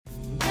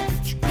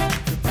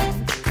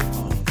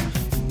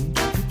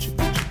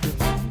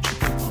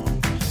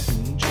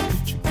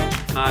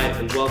Hi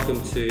and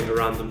welcome to A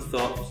Random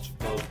Thought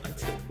of a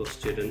Typical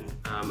Student,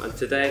 and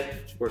today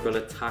we're going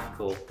to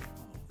tackle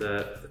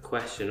the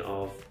question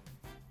of,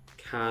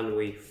 can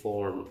we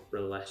form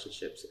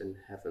relationships in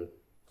heaven?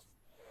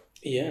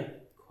 Yeah.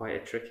 Quite a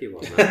tricky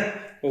one,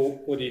 that. Well,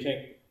 what do you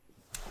think?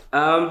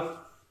 I'm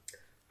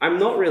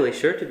not really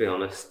sure, to be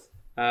honest.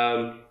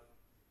 I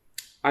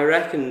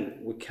reckon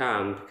we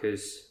can,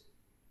 because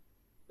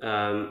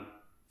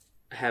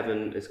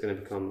heaven is going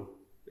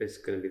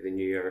to be the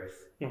new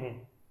earth. Mm-hmm.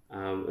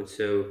 And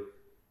so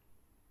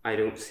I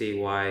don't see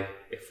why,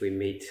 if we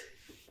meet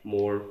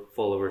more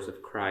followers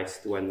of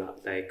Christ when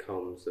that day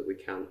comes, that we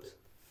can't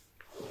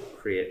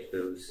create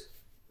those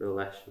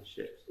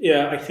relationships.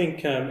 Yeah, I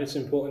think it's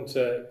important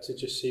to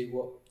just see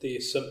what the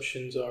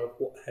assumptions are of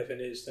what heaven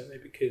is, don't they?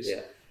 Because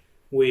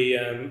we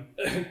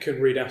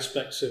can read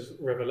aspects of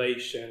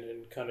Revelation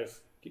and kind of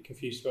get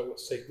confused about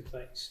what's taking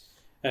place.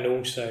 And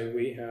also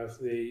we have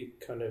the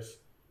kind of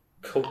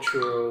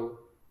cultural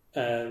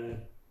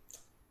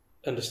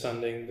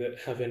understanding that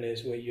heaven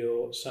is where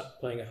you're sat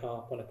playing a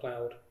harp on a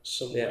cloud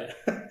somewhere.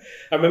 Yeah.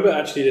 I remember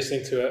actually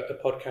listening to a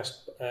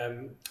podcast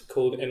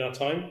called In Our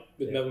Time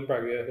with Melvin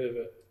Bragg. You heard of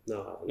it?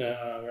 No.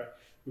 Right.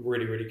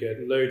 Really, really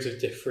good. Loads of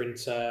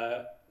different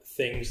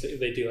things that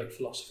they do, like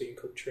philosophy and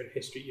culture and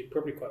history. You'd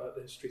probably quite like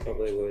the history.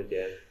 Probably would,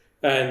 yeah.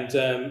 And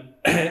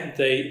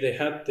they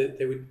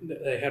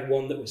had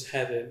one that was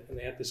heaven, and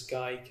they had this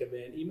guy come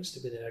in. He must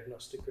have been an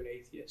agnostic or an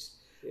atheist.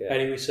 Yeah.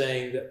 And he was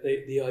saying that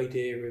the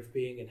idea of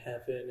being in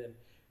heaven and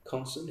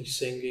constantly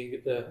singing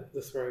at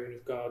the throne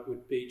of God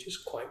would be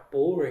just quite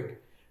boring.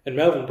 And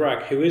Melvin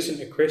Bragg, who isn't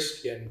a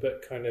Christian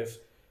but kind of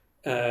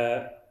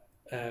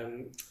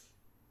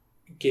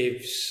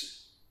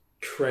gives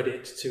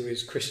credit to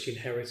his Christian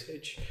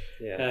heritage,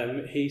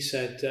 he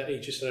said,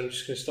 I'm just going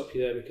to stop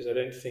you there because I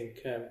don't think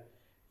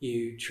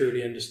you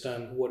truly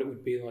understand what it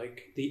would be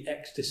like, the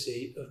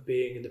ecstasy of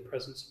being in the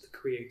presence of the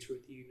creator of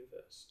the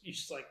universe. You're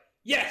just like,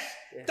 yes,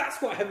 that's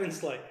what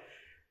heaven's like.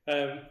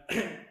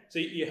 So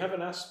you have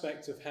an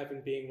aspect of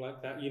heaven being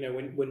like that. You know,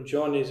 when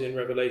John is in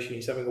Revelation,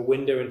 he's having a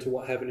window into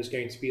what heaven is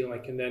going to be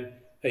like, and then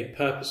a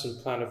purpose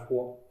and plan of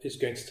what is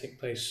going to take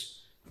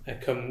place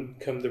come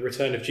the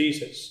return of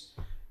Jesus.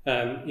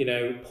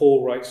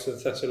 Paul writes to the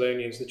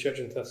Thessalonians, the church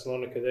in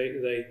Thessalonica,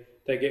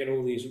 they're getting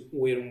all these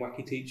weird and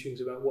wacky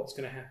teachings about what's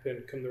going to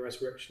happen come the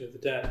resurrection of the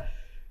dead.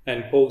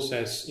 And Paul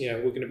says,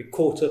 we're going to be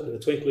caught up in the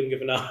twinkling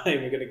of an eye,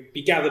 and we're going to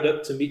be gathered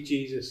up to meet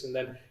Jesus and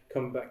then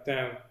come back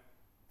down.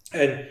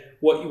 And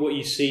what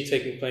you see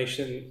taking place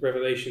in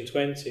Revelation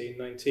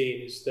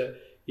 20:19 is that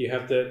you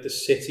have the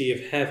city of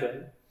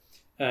heaven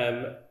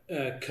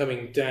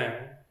coming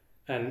down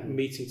and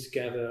meeting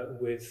together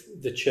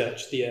with the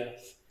church, the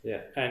earth.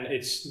 Yeah. And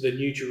it's the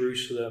new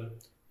Jerusalem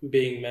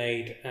being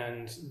made,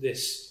 and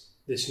this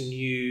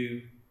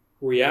new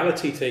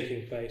reality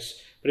taking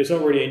place. But it's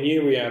not really a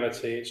new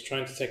reality. It's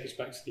trying to take us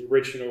back to the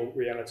original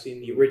reality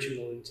and the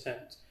original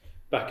intent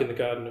back in the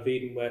Garden of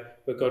Eden, where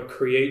God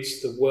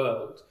creates the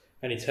world,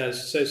 and He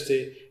says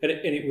and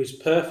it was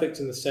perfect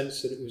in the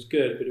sense that it was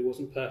good, but it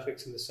wasn't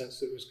perfect in the sense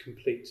that it was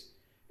complete.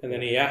 And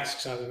then He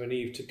asks Adam and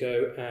Eve to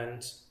go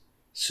and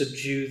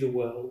subdue the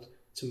world,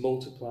 to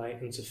multiply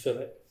and to fill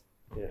it.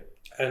 Yeah.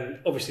 And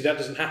obviously that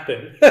doesn't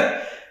happen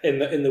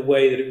in the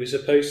way that it was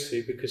supposed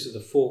to because of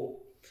the fall.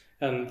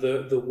 And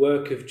the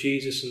work of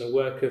Jesus and the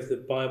work of the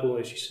Bible,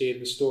 as you see in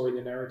the story,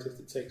 the narrative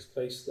that takes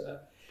place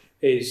there,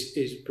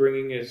 is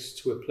bringing us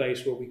to a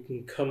place where we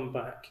can come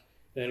back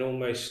in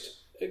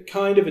almost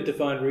kind of a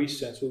divine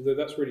reset, although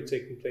that's really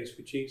taking place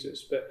for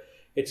Jesus. But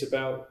it's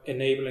about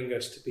enabling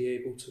us to be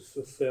able to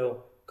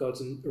fulfill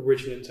God's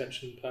original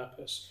intention and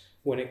purpose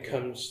when it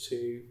comes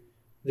to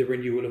the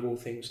renewal of all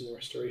things and the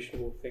restoration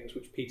of all things,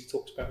 which Peter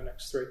talks about in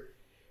Acts 3.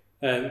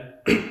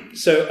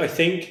 So I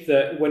think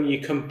that when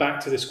you come back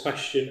to this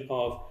question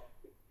of,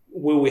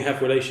 will we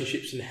have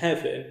relationships in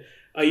heaven,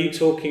 are you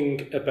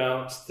talking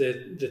about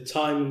the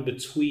time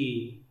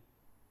between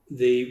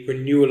the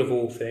renewal of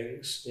all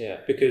things?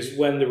 Yeah. Because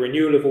when the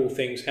renewal of all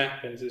things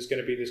happens, there's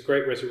going to be this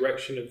great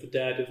resurrection of the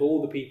dead, of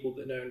all the people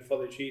that know and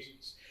follow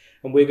Jesus.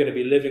 And we're going to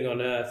be living on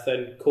earth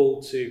and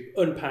called to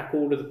unpack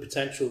all of the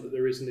potential that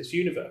there is in this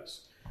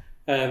universe.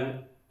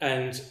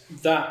 And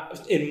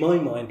that, in my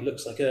mind,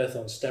 looks like Earth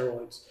on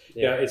steroids.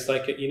 Yeah, it's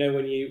like,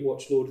 when you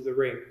watch Lord of the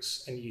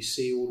Rings and you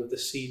see all of the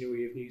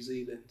scenery of New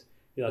Zealand,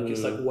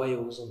 it's like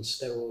Wales on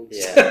steroids.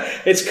 Yeah.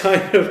 It's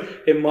kind of,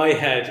 in my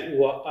head,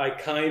 what I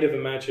kind of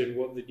imagine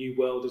what the new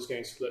world is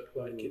going to look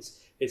like.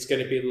 It's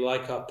going to be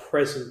like our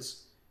present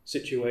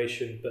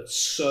situation, but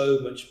so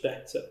much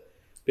better.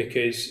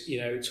 Because,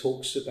 it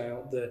talks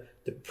about the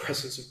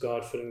presence of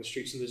God filling the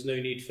streets, and there's no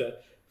need for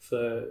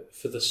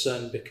the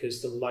sun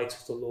because the light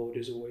of the Lord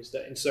is always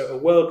there. And so a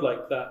world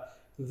like that,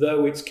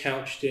 though it's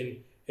couched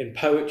in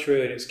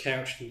poetry and it's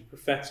couched in the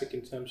prophetic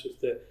in terms of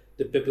the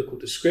biblical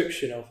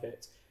description of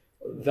it,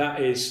 that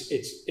is,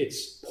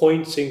 it's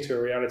pointing to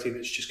a reality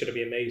that's just going to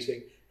be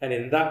amazing. And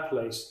in that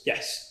place,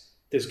 yes,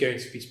 there's going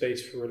to be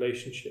space for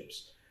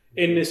relationships.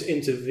 In this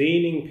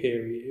intervening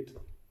period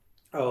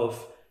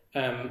of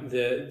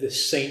the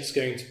saints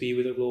going to be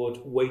with the Lord,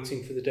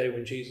 waiting for the day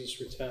when Jesus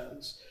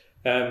returns.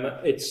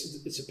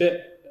 It's a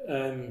bit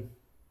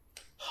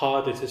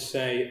harder to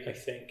say, I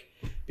think,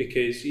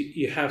 because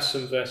you have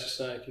some verses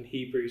like in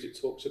Hebrews,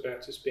 it talks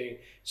about us being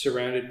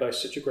surrounded by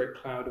such a great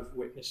cloud of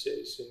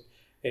witnesses, and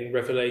in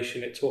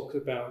Revelation it talks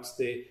about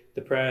the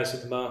prayers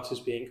of the martyrs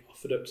being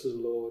offered up to the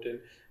Lord, and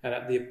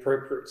at the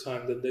appropriate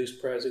time then those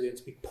prayers are going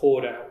to be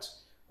poured out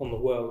on the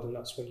world, and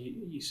that's when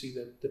you see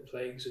the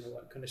plagues and all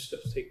that kind of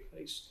stuff take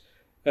place.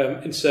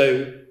 And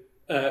so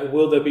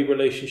will there be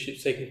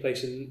relationships taking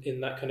place in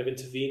that kind of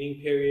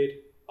intervening period?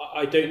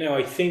 I don't know.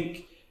 I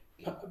think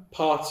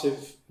part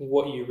of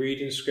what you read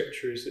in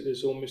Scripture is that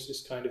there's almost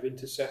this kind of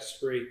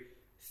intercessory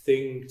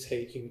thing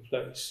taking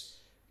place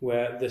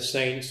where the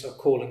saints are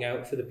calling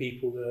out for the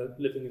people that are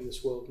living in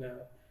this world now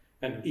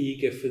and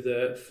eager for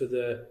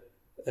the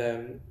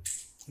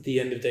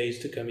end of days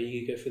to come,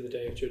 eager for the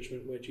day of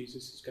judgment where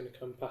Jesus is going to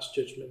come past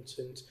judgment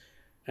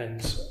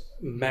and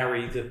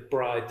marry the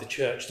bride, the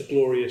church, the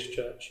glorious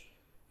church.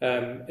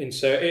 And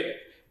so it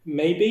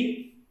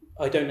maybe,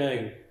 I don't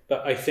know,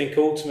 but I think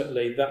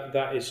ultimately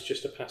that is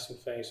just a passing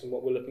phase, and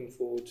what we're looking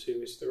forward to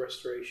is the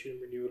restoration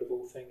and renewal of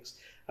all things.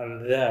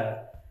 And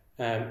there,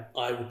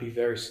 I would be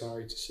very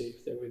sorry to see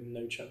if there were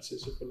no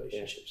chances of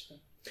relationships there.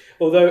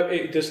 Although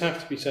it does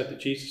have to be said that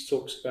Jesus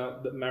talks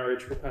about that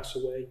marriage will pass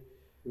away.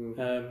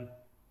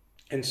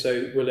 And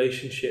so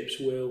relationships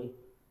will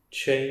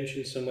change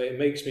in some way. It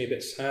makes me a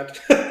bit sad.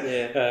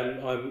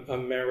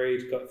 I'm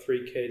married, got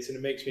 3 kids, and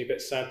it makes me a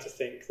bit sad to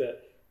think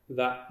that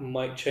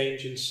might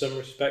change in some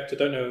respect. I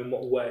don't know in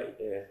what way.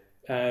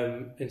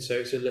 And so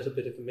it's a little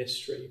bit of a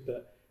mystery.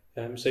 But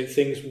so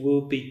things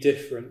will be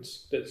different.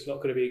 It's not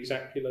going to be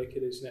exactly like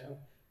it is now,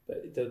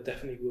 but there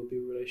definitely will be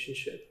a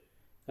relationship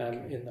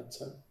in that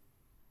time.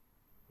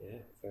 Yeah,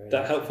 very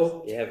that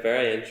helpful? Yeah,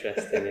 very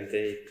interesting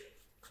indeed.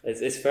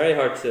 It's very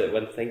hard to,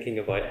 when thinking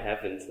about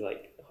heaven, to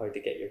hard to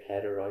get your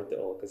head around it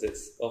all, because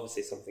it's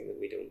obviously something that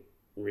we don't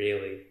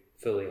really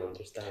fully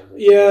understand.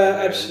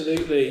 Yeah,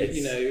 absolutely.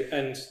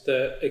 And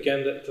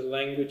the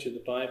language of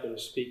the Bible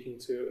is speaking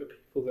to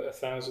people that are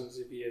thousands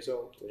of years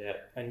old,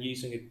 and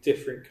using a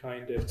different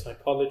kind of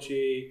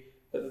typology.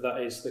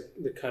 That is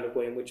the kind of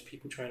way in which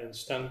people try and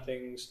understand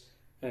things.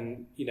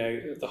 And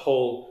the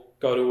whole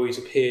God always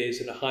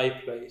appears in a high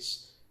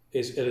place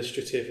is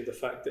illustrative of the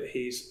fact that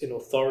he's in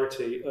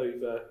authority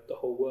over the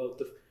whole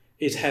world.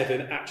 Is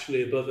heaven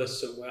actually above us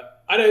somewhere?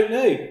 I don't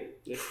know.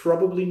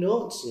 Probably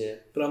not.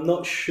 But I'm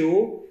not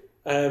sure.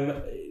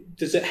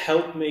 Does it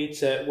help me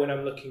to, when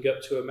I'm looking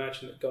up, to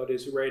imagine that God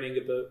is reigning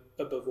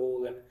above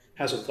all and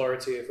has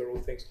authority over all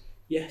things?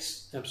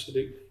 Yes,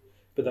 absolutely.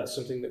 But that's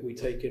something that we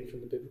take in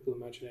from the biblical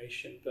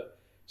imagination. But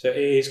so it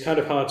is kind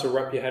of hard to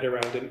wrap your head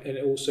around, and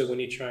also when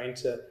you're trying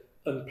to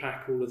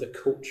unpack all of the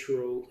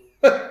cultural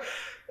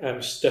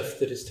stuff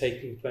that is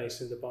taking place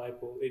in the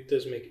Bible, it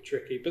does make it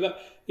tricky. But that,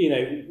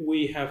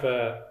 we have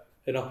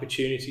an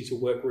opportunity to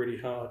work really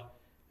hard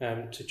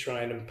to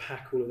try and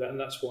unpack all of that, and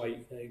that's why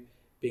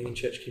being in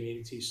church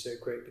community is so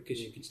great,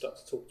 because you can start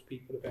to talk to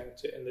people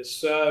about it, and there's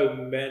so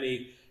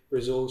many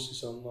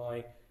resources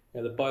online.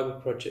 The Bible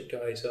Project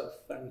guys are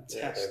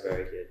fantastic. Yeah, they're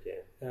very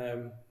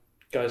good.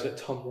 Guys like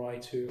Tom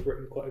Wright, who have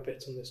written quite a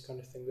bit on this kind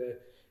of thing,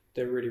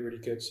 they're really, really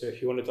good. So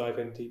if you want to dive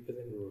in deeper,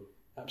 then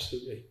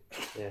absolutely,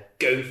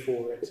 go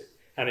for it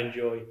and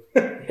enjoy.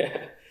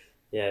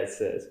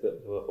 It's a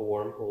bit of a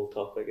wormhole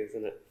topic,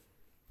 isn't it?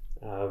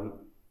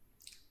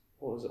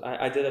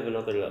 I did have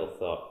another little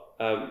thought.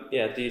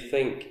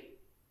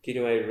 Do you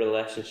know how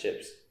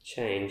relationships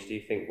change? Do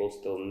you think we'll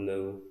still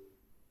know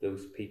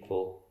those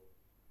people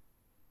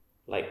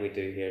like we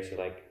do here?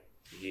 So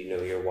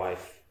your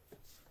wife.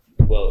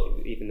 Well,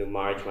 even though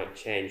marriage might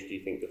change, do you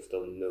think they'll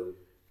still know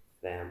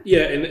them?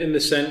 Yeah, in the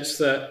sense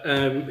that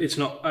it's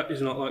not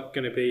like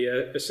going to be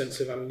a sense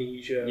of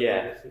amnesia or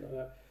anything like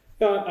that.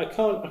 Yeah, I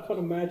can't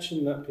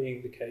imagine that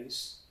being the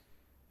case.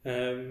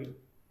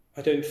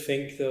 I don't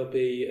think there'll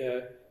be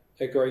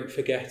a great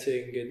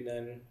forgetting and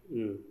then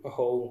a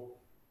whole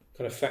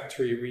kind of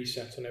factory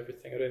reset on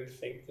everything. I don't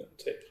think that'll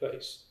take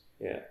place.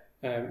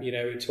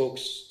 It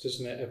talks,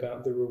 doesn't it,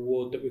 about the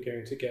reward that we're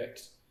going to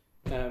get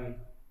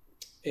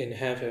in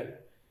heaven,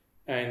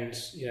 and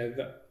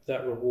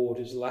that reward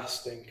is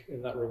lasting,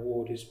 and that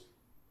reward is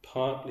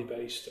partly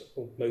based,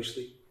 or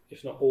mostly,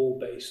 if not all,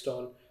 based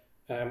on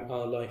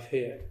our life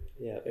here.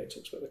 It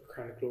talks about the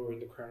crown of glory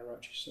and the crown of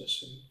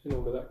righteousness and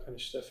all of that kind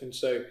of stuff. And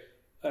so,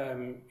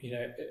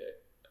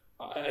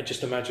 I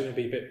just imagine it'd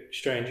be a bit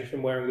strange if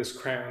I'm wearing this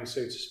crown,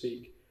 so to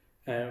speak,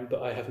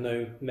 but I have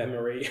no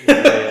memory of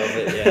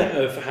it,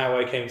 of how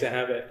I came to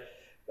have it.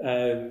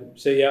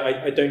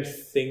 I don't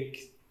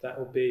think that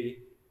will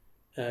be.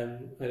 I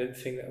don't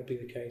think that will be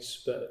the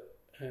case, but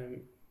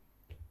who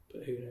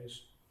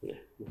knows? Yeah,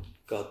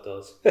 God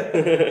does.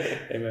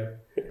 Amen.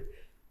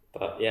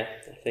 But I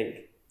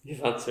think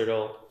you've answered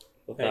all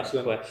of that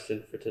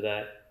question for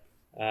today.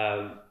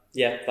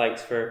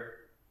 Thanks for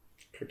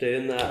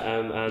doing that.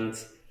 And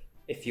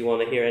if you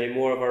want to hear any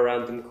more of our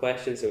random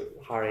questions, so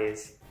Harry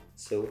is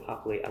so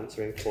happily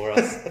answering for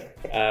us.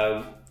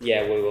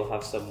 We will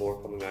have some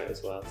more coming out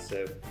as well,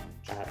 so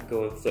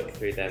go and flick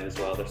through them as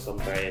well. There's some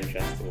very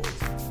interesting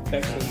ones.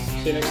 Excellent.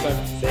 See you next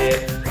time.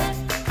 See you.